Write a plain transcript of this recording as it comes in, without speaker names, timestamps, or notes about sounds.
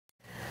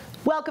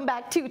Welcome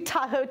back to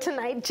Tahoe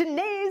tonight.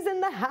 Janae's in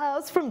the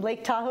house from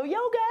Lake Tahoe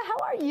Yoga. How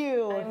are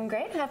you? I'm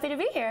great. Happy to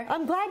be here.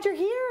 I'm glad you're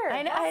here.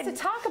 I know. Lots to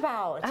talk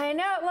about. I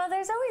know. Well,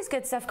 there's always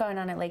good stuff going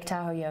on at Lake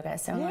Tahoe Yoga,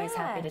 so I'm always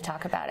happy to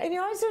talk about it. And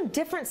you're always doing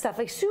different stuff,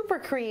 like super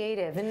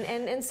creative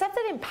and stuff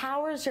that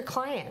empowers your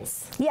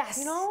clients. Yes.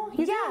 You know?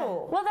 You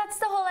do. Well, that's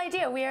the whole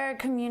idea. We are a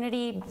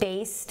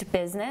community-based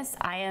business.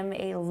 I am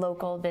a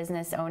local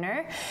business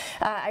owner.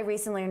 I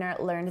recently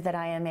learned that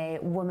I am a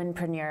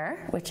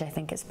womanpreneur, which I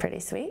think is pretty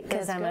sweet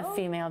because I'm a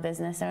female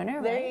business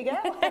owner. There right? you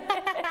go.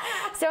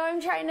 So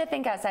I'm trying to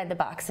think outside the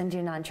box and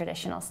do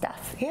non-traditional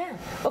stuff. Yeah.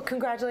 Well,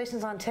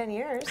 congratulations on 10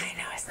 years. I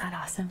know, it's not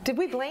awesome. Did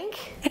we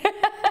blink?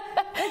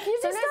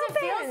 Sometimes it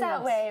feels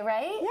that way,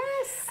 right?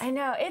 Yes. I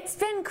know. It's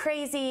been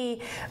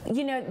crazy.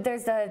 You know,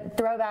 there's the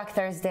Throwback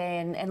Thursday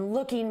and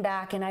looking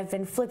back, and I've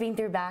been flipping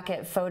through back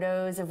at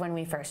photos of when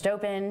we first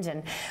opened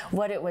and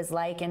what it was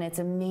like, and it's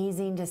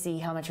amazing to see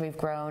how much we've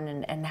grown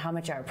and how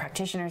much our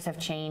practitioners have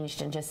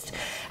changed and just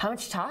how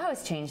much Tahoe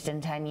has changed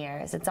in 10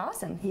 years. It's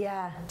awesome.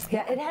 Yeah.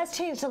 Yeah, it has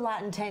changed a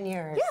lot in 10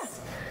 years.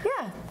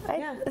 Yeah.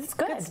 It's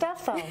good. Good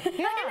stuff, though.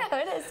 Yeah. I know,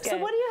 it is good. So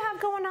what do you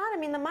have going on? I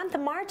mean, the month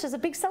of March is a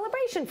big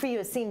celebration for you,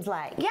 it seems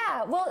like.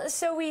 Yeah, well,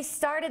 so we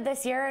started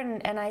this year,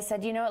 and I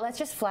said, you know what, let's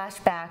just flash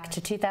back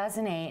to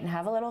 2008 and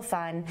have a little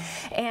fun.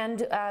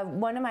 And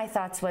one of my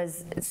thoughts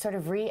was sort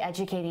of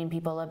re-educating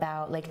people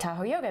about Lake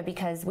Tahoe Yoga,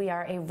 because we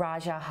are a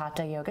Raja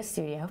Hatha Yoga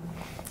studio.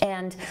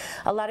 And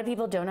a lot of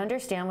people don't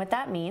understand what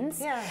that means.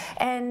 Yeah.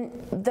 And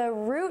the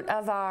root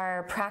of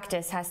our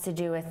practice has to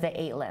do with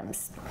the 8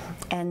 limbs.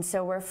 And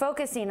so we're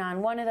focusing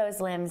on one of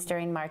those limbs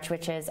during March,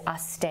 which is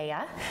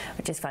Asteya,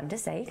 which is fun to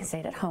say. You can say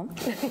it at home.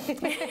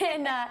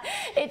 And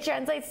it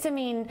translates to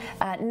mean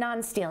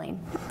non-stealing.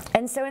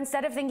 And so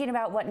instead of thinking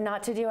about what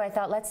not to do, I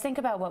thought, let's think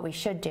about what we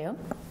should do.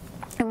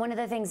 And one of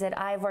the things that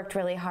I've worked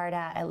really hard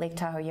at Lake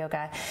Tahoe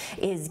Yoga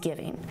is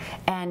giving,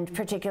 and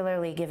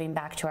particularly giving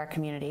back to our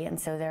community. And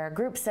so there are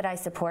groups that I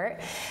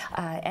support,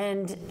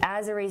 and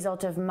as a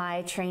result of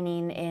my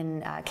training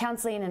in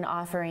counseling and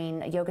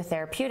offering yoga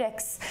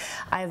therapeutics,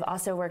 I've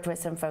also worked with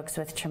some folks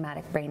with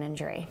traumatic brain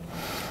injury.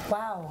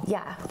 Wow.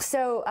 Yeah.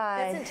 So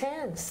that's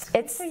intense.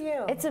 It's for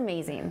you. It's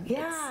amazing.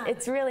 Yeah.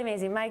 It's really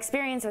amazing. My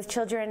experience with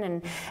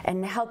children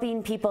and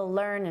helping people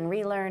learn and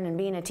relearn and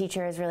being a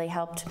teacher has really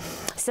helped.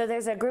 So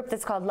there's a group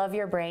that's called Love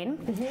Your Brain,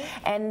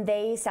 and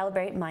they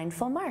celebrate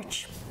Mindful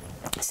March.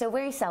 So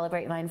we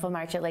celebrate Mindful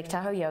March at Lake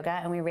Tahoe Yoga,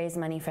 and we raise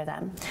money for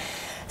them.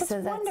 That's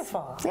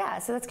wonderful. Yeah,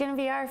 so that's going to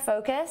be our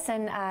focus,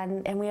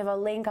 and we have a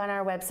link on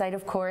our website,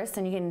 of course,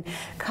 and you can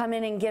come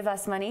in and give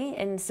us money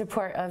in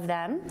support of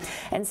them.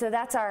 And so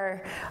that's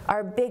our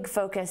big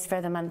focus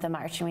for the month of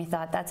March, and we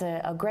thought that's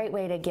a great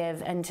way to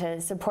give and to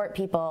support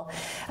people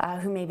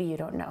who maybe you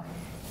don't know.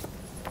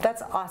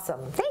 That's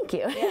awesome. Thank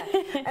you. Yeah.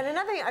 And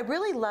another thing, I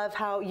really love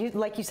how you,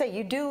 like you say,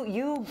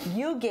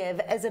 you give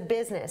as a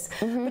business,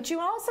 but you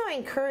also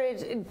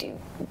encourage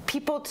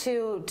people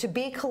to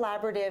be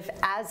collaborative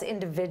as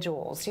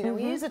individuals. You know,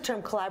 we use the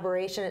term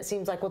collaboration, it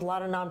seems like, with a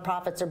lot of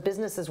nonprofits or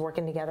businesses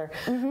working together,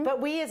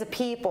 but we as a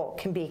people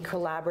can be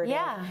collaborative.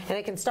 Yeah. And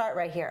it can start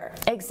right here.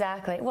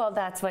 Exactly. Well,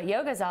 that's what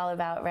yoga's all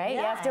about, right?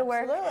 Yeah, you have to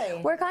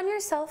work on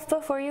yourself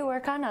before you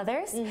work on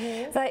others.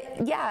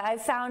 But yeah,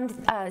 I've found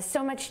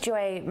so much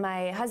joy.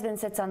 My husband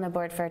sits on the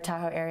board for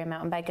Tahoe Area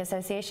Mountain Bike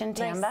Association,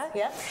 TAMBA. Nice.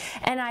 Yep.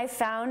 And I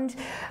found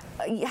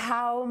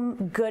how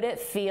good it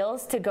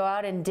feels to go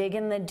out and dig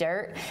in the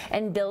dirt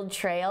and build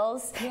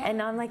trails. Yeah.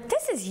 And I'm like,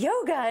 this is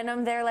yoga. And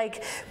I'm there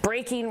like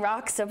breaking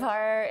rocks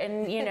apart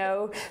and, you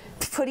know,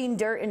 putting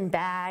dirt in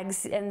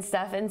bags and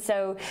stuff. And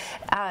so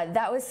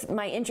that was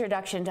my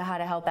introduction to how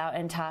to help out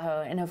in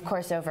Tahoe. And of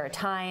course, over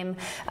time,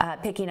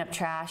 picking up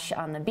trash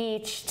on the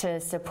beach to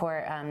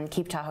support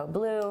Keep Tahoe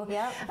Blue.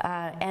 Yep.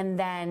 And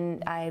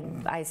then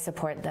I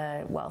support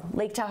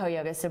Lake Tahoe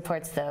Yoga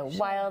supports the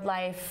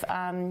wildlife.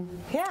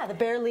 Yeah, the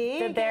Bear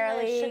League. The Bear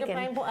League. Sugar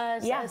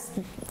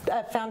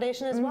Pine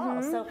Foundation as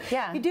well. So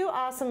yeah. You do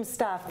awesome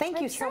stuff. Thank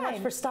you so much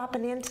for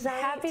stopping in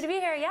tonight. Happy to be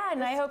here, yeah.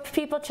 And I hope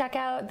people check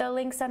out the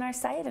links on our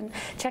site and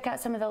check out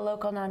some of the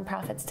local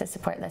nonprofits to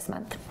support this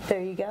month.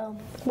 There you go.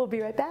 We'll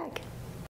be right back.